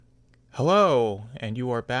Hello, and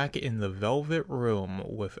you are back in the Velvet Room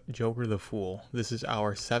with Jokerthefool. This is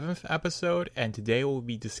our 7th episode, and today we'll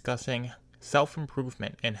be discussing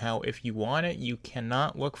self-improvement and how if you want it, you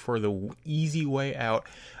cannot look for the easy way out.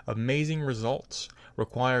 Amazing results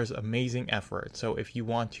requires amazing effort. So if you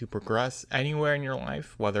want to progress anywhere in your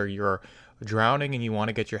life, whether you're drowning and you want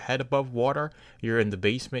to get your head above water, you're in the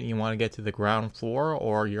basement and you want to get to the ground floor,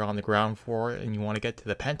 or you're on the ground floor and you want to get to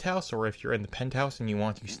the penthouse, or if you're in the penthouse and you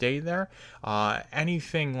want to stay there,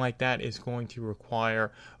 anything like that is going to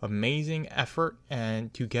require amazing effort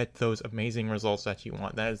and to get those amazing results that you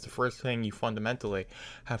want. That is the first thing you fundamentally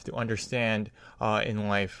have to understand in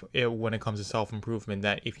life when it comes to self-improvement,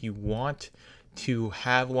 that if you want to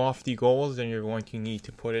have lofty goals, then you're going to need to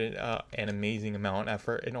put in an amazing amount of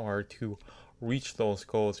effort in order to reach those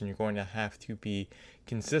goals, and you're going to have to be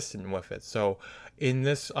consistent with it. So in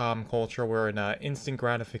this culture, we're in an instant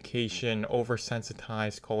gratification,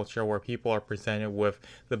 oversensitized culture where people are presented with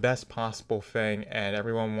the best possible thing and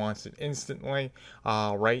everyone wants it instantly,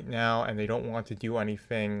 right now, and they don't want to do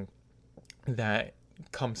anything that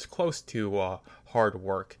comes close to hard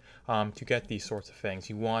work to get these sorts of things.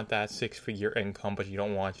 You want that 6-figure income, but you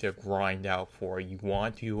don't want to grind out for it. You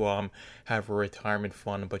want to have a retirement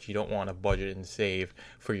fund, but you don't want to budget and save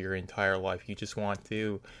for your entire life. You just want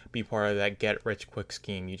to be part of that get-rich-quick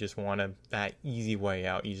scheme. You just want that easy way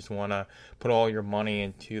out. You just want to put all your money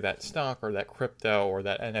into that stock or that crypto or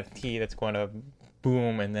that NFT that's going to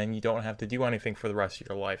boom, and then you don't have to do anything for the rest of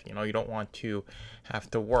your life. You don't want to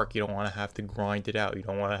have to work. You don't want to have to grind it out. You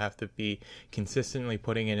don't want to have to be consistently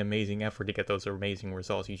putting in amazing effort to get those amazing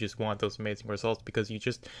results. You just want those amazing results because you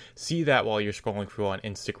just see that while you're scrolling through on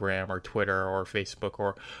Instagram or Twitter or Facebook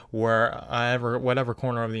or whatever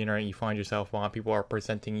corner of the internet you find yourself on. People are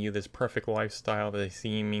presenting you this perfect lifestyle that they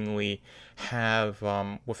seemingly have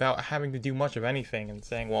without having to do much of anything, and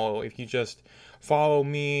saying, well, if you just follow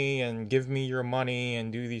me and give me your money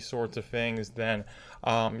and do these sorts of things, then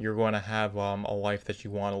you're going to have a life that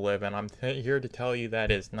you want to live. And I'm here to tell you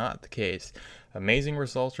that is not the case. Amazing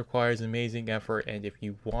results requires amazing effort, and if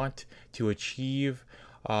you want to achieve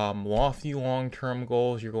lofty long-term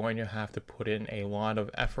goals, you're going to have to put in a lot of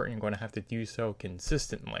effort, and you're going to have to do so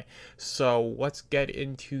consistently. So let's get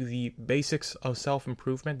into the basics of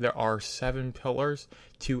self-improvement. There are 7 pillars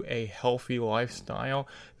to a healthy lifestyle.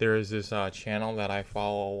 There is this channel that I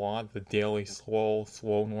follow a lot, the Daily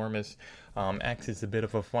Slownormous. X is a bit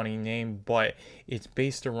of a funny name, but it's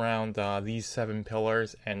based around these 7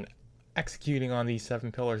 pillars, and executing on these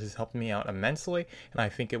 7 pillars has helped me out immensely, and I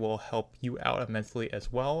think it will help you out immensely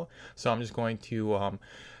as well. So I'm just going to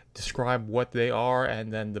describe what they are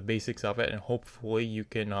and then the basics of it, and hopefully you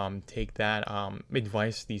can take that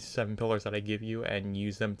advice, these 7 pillars that I give you, and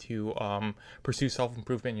use them to pursue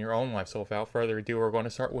self-improvement in your own life. So without further ado, we're going to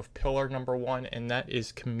start with pillar number 1, and that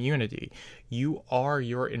is community. You are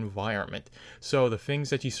your environment. So the things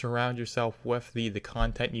that you surround yourself with, the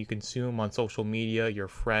content you consume on social media, your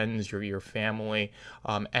friends, your family,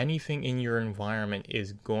 anything in your environment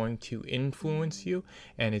is going to influence you,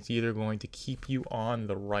 and it's either going to keep you on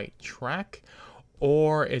the right track,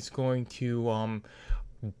 or it's going to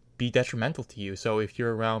be detrimental to you. So if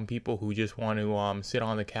you're around people who just want to sit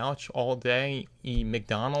on the couch all day, eat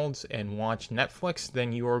McDonald's, and watch Netflix,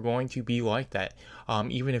 then you are going to be like that,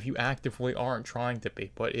 even if you actively aren't trying to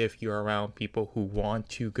be. But if you're around people who want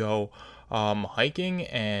to go hiking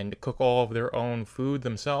and cook all of their own food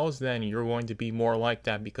themselves, then you're going to be more like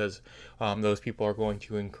that, because those people are going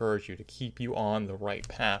to encourage you to keep you on the right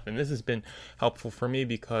path. And this has been helpful for me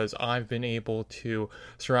because I've been able to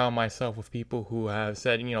surround myself with people who have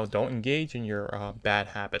said, don't engage in your bad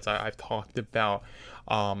habits. I've talked about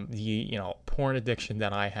the porn addiction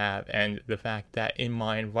that I have, and the fact that in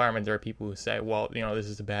my environment there are people who say, well, this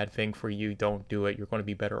is a bad thing for you, don't do it, you're going to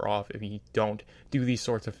be better off if you don't do these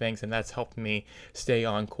sorts of things. And that's helped me stay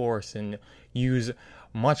on course and use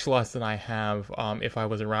much less than I have if I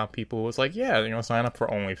was around people who was like, sign up for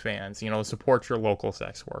OnlyFans, support your local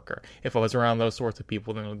sex worker. If I was around those sorts of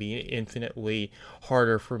people, then it would be infinitely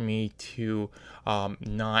harder for me to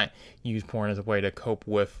not use porn as a way to cope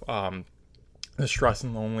with the stress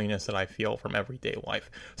and loneliness that I feel from everyday life.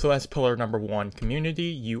 So that's pillar number 1, community.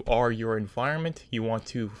 You are your environment. You want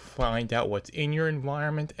to find out what's in your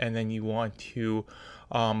environment, and then you want to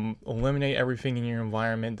eliminate everything in your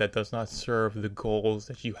environment that does not serve the goals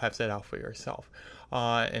that you have set out for yourself.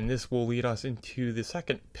 And this will lead us into the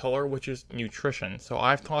second pillar, which is nutrition. So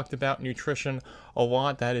I've talked about nutrition a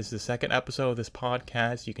lot. That is the second episode of this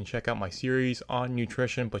podcast. You can check out my series on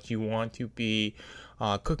nutrition, but you want to be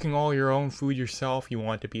cooking all your own food yourself. You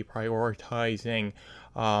want to be prioritizing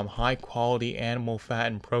high quality animal fat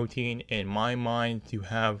and protein in my mind to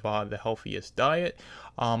have the healthiest diet.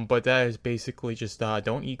 But that is basically just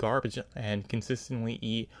don't eat garbage and consistently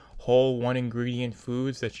eat whole one ingredient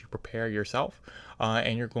foods that you prepare yourself,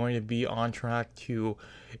 and you're going to be on track to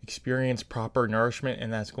experience proper nourishment,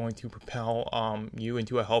 and that's going to propel you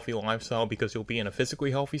into a healthy lifestyle, because you'll be in a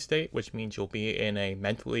physically healthy state, which means you'll be in a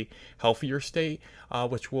mentally healthier state,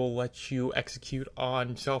 which will let you execute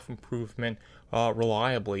on self-improvement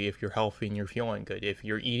reliably if you're healthy and you're feeling good. If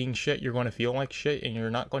you're eating shit, you're going to feel like shit and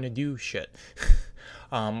you're not going to do shit.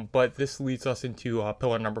 But this leads us into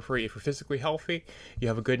pillar number 3. If you're physically healthy, you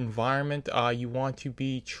have a good environment, you want to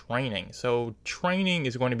be training. So training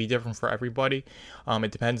is going to be different for everybody.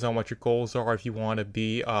 It depends on what your goals are. If you want to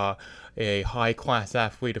be a high-class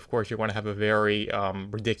athlete, of course, you're going to have a very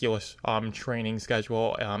ridiculous training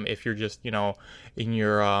schedule. If you're just, in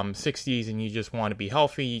your 60s and you just want to be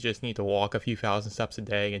healthy, you just need to walk a few thousand steps a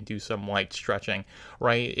day and do some light stretching,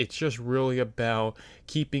 right? It's just really about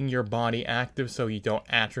keeping your body active so you don't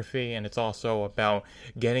atrophy, and it's also about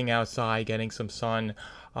getting outside, getting some sun.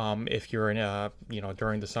 If you're in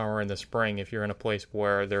during the summer and the spring, if you're in a place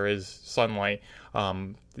where there is sunlight,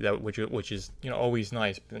 which is always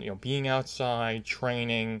nice. Being outside,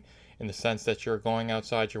 training, in the sense that you're going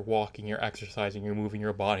outside, you're walking, you're exercising, you're moving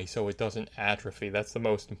your body so it doesn't atrophy. That's the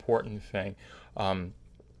most important thing.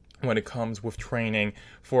 When it comes with training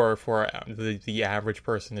for the average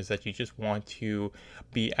person, is that you just want to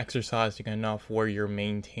be exercising enough where you're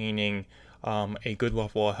maintaining a good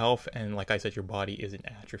level of health, and like I said, your body isn't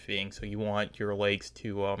atrophying. So you want your legs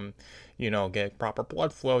to get proper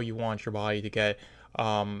blood flow. You want your body to get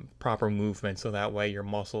proper movement, so that way your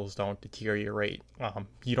muscles don't deteriorate.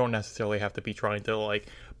 You don't necessarily have to be trying to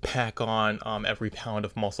pack on every pound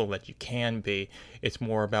of muscle that you can be. It's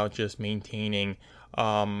more about just maintaining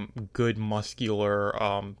good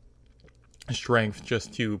muscular strength,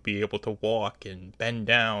 just to be able to walk and bend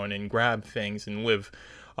down and grab things and live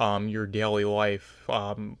your daily life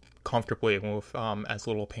comfortably and with as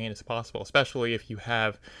little pain as possible. Especially if you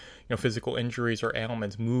have physical injuries or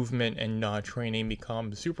ailments, movement and training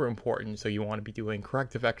becomes super important. So you want to be doing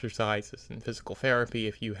corrective exercises and physical therapy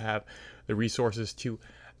if you have the resources to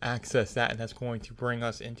access that. And that's going to bring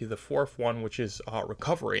us into the 4th one, which is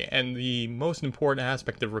recovery. And the most important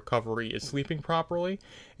aspect of recovery is sleeping properly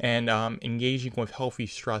and engaging with healthy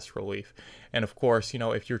stress relief. And of course,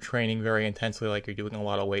 if you're training very intensely, like you're doing a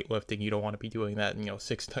lot of weightlifting, you don't want to be doing that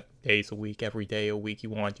 6 days a week, every day a week. You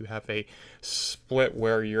want to have a split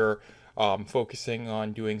where you're focusing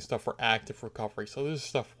on doing stuff for active recovery. So this is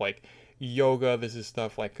stuff like yoga, this is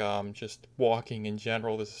stuff like just walking in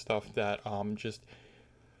general, this is stuff that just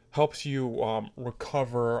helps you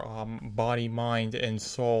recover body, mind, and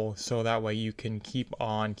soul, so that way you can keep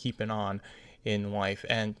on keeping on in life.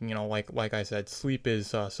 And like I said, sleep is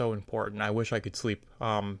so important. I wish I could sleep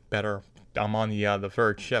better. I'm on the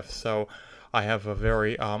third shift, so I have a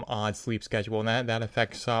very odd sleep schedule, and that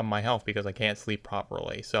affects my health, because I can't sleep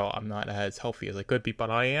properly. So I'm not as healthy as I could be, but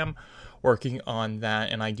I am working on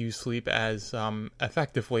that, and I do sleep as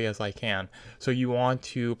effectively as I can. So you want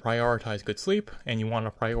to prioritize good sleep, and you want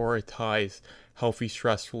to prioritize healthy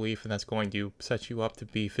stress relief, and that's going to set you up to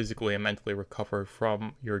be physically and mentally recovered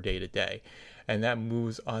from your day-to-day. And that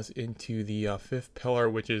moves us into the 5th pillar,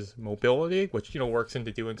 which is mobility, which works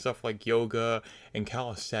into doing stuff like yoga and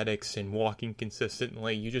calisthenics and walking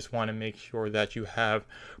consistently. You just want to make sure that you have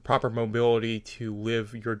proper mobility to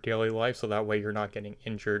live your daily life, so that way you're not getting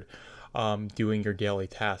injured doing your daily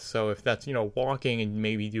tasks. So if that's walking and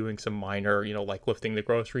maybe doing some minor like lifting the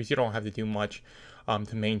groceries, you don't have to do much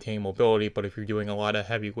to maintain mobility. But if you're doing a lot of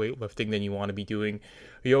heavy weightlifting, then you want to be doing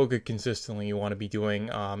yoga consistently. You want to be doing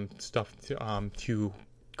stuff to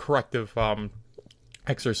corrective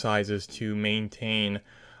exercises to maintain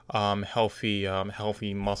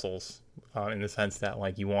healthy muscles, in the sense that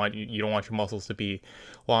you don't want your muscles to be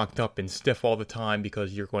locked up and stiff all the time,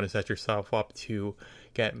 because you're going to set yourself up to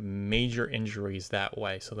get major injuries that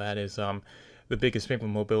way. So that is the biggest thing with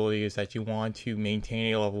mobility, is that you want to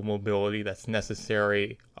maintain a level of mobility that's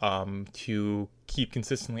necessary to keep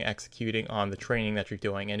consistently executing on the training that you're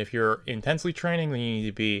doing. And if you're intensely training, then you need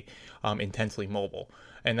to be intensely mobile,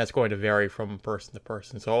 and that's going to vary from person to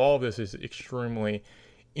person. So all of this is extremely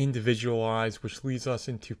individualized, which leads us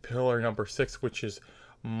into pillar number 6, which is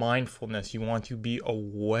mindfulness. You want to be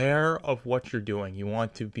aware of what you're doing. You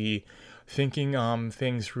want to be thinking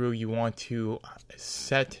things through. You want to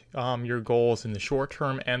set your goals in the short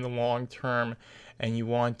term and the long term, and you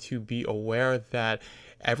want to be aware that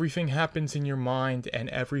everything happens in your mind and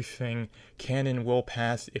everything can and will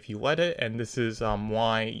pass if you let it. And this is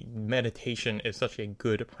why meditation is such a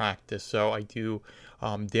good practice. So I do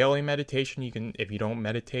daily meditation. You can, if you don't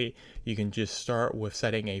meditate, you can just start with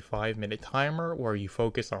setting a 5-minute timer where you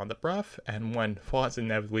focus on the breath, and when thoughts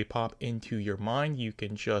inevitably pop into your mind, you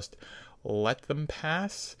can just let them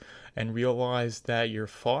pass and realize that your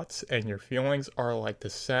thoughts and your feelings are like the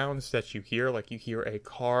sounds that you hear. Like you hear a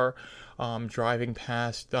car driving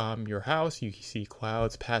past your house, you see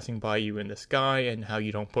clouds passing by you in the sky, and how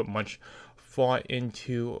you don't put much thought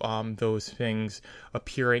into those things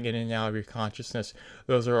appearing in and out of your consciousness.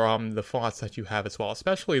 Those are the thoughts that you have as well,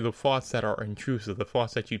 especially the thoughts that are intrusive, the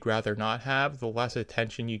thoughts that you'd rather not have. The less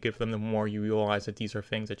attention you give them, the more you realize that these are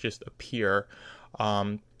things that just appear.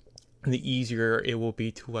 The easier it will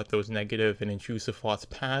be to let those negative and intrusive thoughts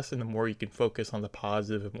pass, and the more you can focus on the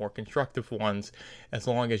positive and more constructive ones, as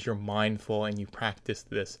long as you're mindful and you practice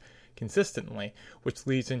this consistently, which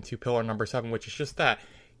leads into pillar number 7, which is just that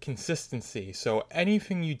consistency. So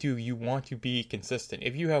anything you do, you want to be consistent.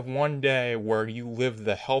 If you have one day where you live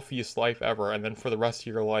the healthiest life ever, and then for the rest of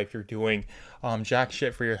your life you're doing jack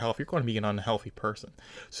shit for your health, you're going to be an unhealthy person.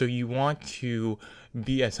 So you want to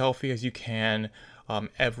be as healthy as you can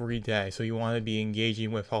every day. So you want to be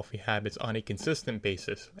engaging with healthy habits on a consistent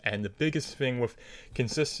basis. And the biggest thing with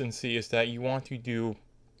consistency is that you want to do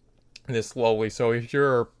this slowly. So if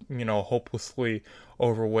you're, hopelessly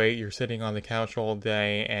overweight, you're sitting on the couch all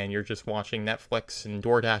day and you're just watching Netflix and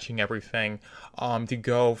door dashing everything, to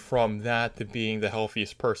go from that to being the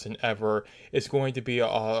healthiest person ever, it's going to be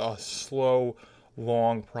a slow,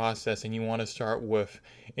 long process. And you want to start with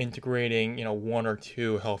integrating, 1 or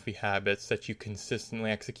 2 healthy habits that you consistently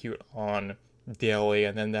execute on daily,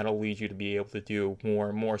 and then that'll lead you to be able to do more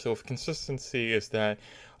and more. So if consistency is that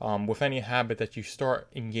with any habit that you start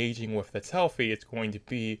engaging with that's healthy, it's going to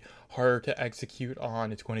be harder to execute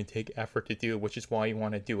on, it's going to take effort to do, which is why you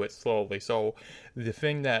want to do it slowly. So the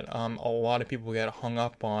thing that a lot of people get hung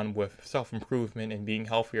up on with self-improvement and being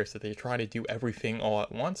healthier is that they try to do everything all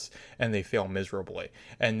at once and they fail miserably.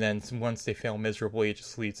 And then once they fail miserably, it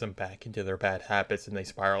just leads them back into their bad habits and they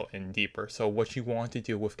spiral in deeper. So what you want to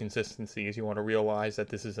do with consistency is you want to realize that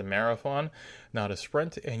this is a marathon, not a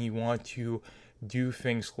sprint, and you want to do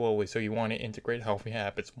things slowly. So you want to integrate healthy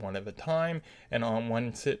habits one at a time, and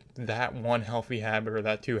once that one healthy habit or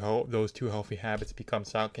those two healthy habits become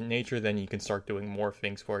second nature, then you can start doing more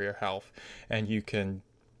things for your health, and you can,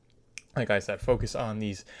 like I said, focus on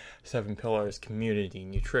these 7 pillars: community,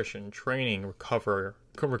 nutrition, training, recovery,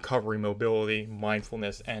 mobility,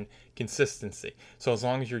 mindfulness, and consistency. So as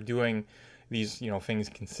long as you're doing these things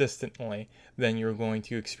consistently, then you're going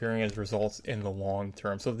to experience results in the long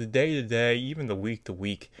term. So the day to day, even the week to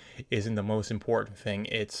week, isn't the most important thing.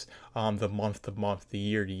 It's the month to month, the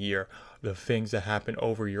year to year, the things that happen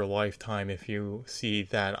over your lifetime. If you see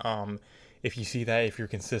that if you're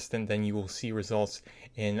consistent, then you will see results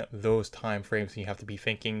in those time frames. You have to be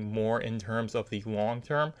thinking more in terms of the long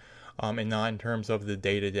term, and not in terms of the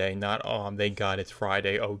day-to-day. Not, thank God it's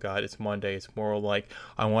Friday, oh God it's Monday. It's more like,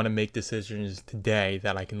 I want to make decisions today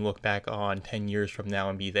that I can look back on 10 years from now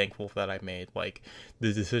and be thankful that I made. Like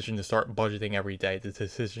the decision to start budgeting every day, the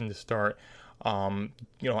decision to start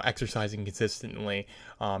exercising consistently,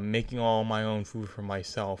 making all my own food for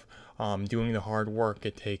myself, doing the hard work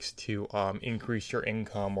it takes to increase your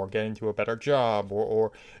income or get into a better job,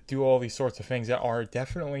 or do all these sorts of things that are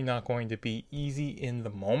definitely not going to be easy in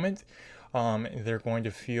the moment. They're going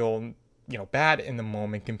to feel bad in the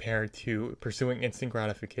moment compared to pursuing instant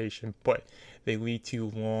gratification, but they lead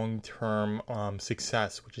to long-term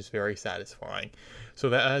success, which is very satisfying. So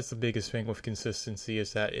that is the biggest thing with consistency,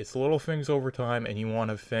 is that it's little things over time, and you want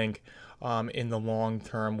to think in the long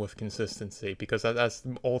term with consistency, because that's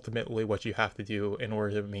ultimately what you have to do in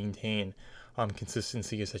order to maintain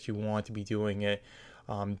consistency, is that you want to be doing it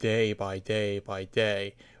day by day by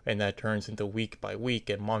day, and that turns into week by week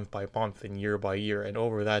and month by month and year by year. And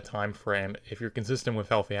over that time frame, if you're consistent with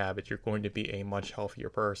healthy habits, you're going to be a much healthier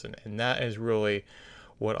person. And that is really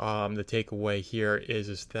what the takeaway here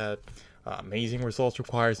is that amazing results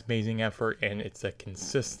requires amazing effort, and it's a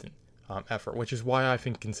consistent effort, which is why I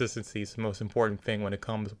think consistency is the most important thing when it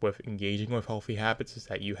comes with engaging with healthy habits, is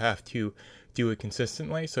that you have to do it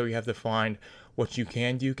consistently. So you have to find what you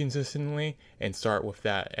can do consistently and start with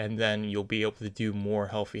that, and then you'll be able to do more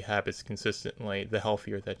healthy habits consistently. The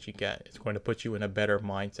healthier that you get, it's going to put you in a better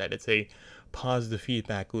mindset. It's a positive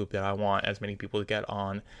feedback loop that I want as many people to get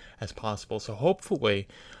on as possible. So hopefully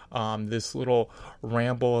this little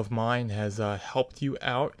ramble of mine has helped you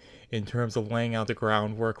out in terms of laying out the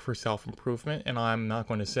groundwork for self-improvement. And I'm not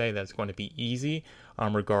going to say that it's going to be easy,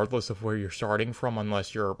 regardless of where you're starting from,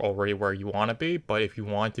 unless you're already where you want to be. But if you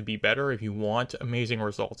want to be better, if you want amazing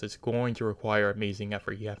results, it's going to require amazing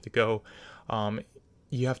effort. You have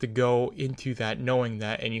to go into that knowing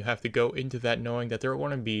that, and you have to go into that knowing that there are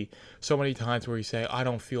going to be so many times where you say, I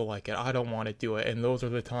don't feel like it, I don't want to do it. And those are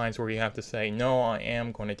the times where you have to say, no, I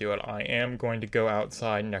am going to do it. I am going to go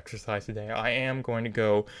outside and exercise today. I am going to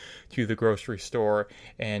go to the grocery store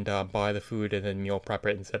and buy the food and then meal prep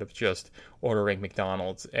it instead of just ordering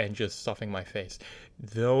McDonald's and just stuffing my face.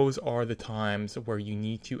 Those are the times where you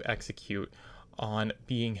need to execute on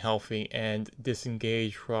being healthy and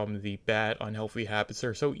disengage from the bad, unhealthy habits that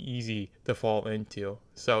are so easy to fall into.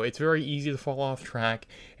 So it's very easy to fall off track.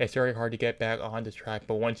 It's very hard to get back onto track,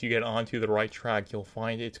 but once you get onto the right track, you'll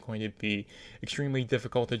find it's going to be extremely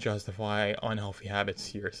difficult to justify unhealthy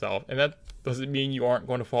habits to yourself. And that doesn't mean you aren't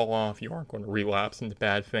going to fall off, you aren't going to relapse into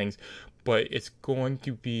bad things, but it's going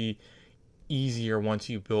to be easier once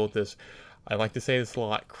you build this, I like to say this a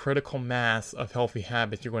lot, critical mass of healthy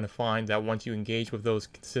habits. You're going to find that once you engage with those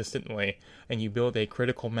consistently and you build a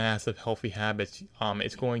critical mass of healthy habits,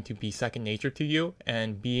 it's going to be second nature to you.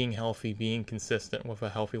 And being healthy, being consistent with a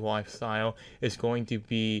healthy lifestyle is going to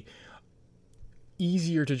be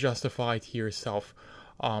easier to justify to yourself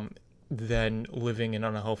than living an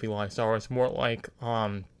unhealthy lifestyle. It's more like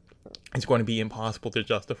it's going to be impossible to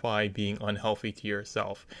justify being unhealthy to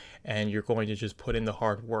yourself, and you're going to just put in the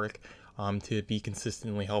hard work to be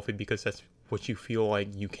consistently healthy because that's what you feel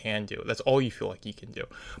like you can do. That's all you feel like you can do.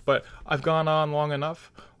 But I've gone on long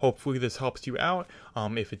enough. Hopefully this helps you out.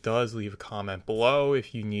 If it does, leave a comment below.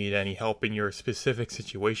 If you need any help in your specific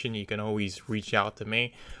situation, you can always reach out to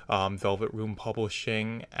me, Velvet Room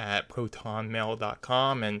Publishing at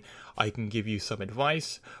protonmail.com, and I can give you some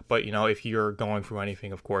advice. But, if you're going through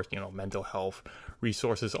anything, of course, mental health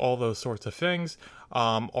resources, all those sorts of things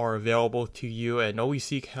are available to you, and always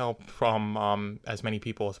seek help from as many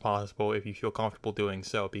people as possible if you feel comfortable doing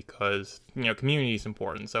so, because community is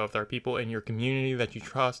important. So if there are people in your community that you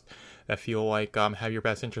trust, that feel like have your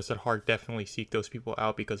best interests at heart, definitely seek those people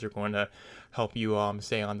out, because they're going to help you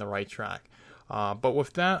stay on the right track. But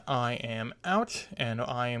with that, I am out, and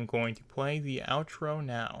I am going to play the outro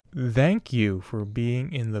now. Thank you for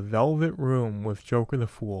being in the Velvet Room with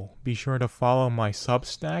Jokerthefool. Be sure to follow my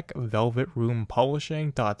Substack,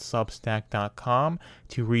 velvetroompublishing.substack.com,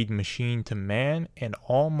 to read Machine to Man and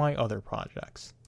all my other projects.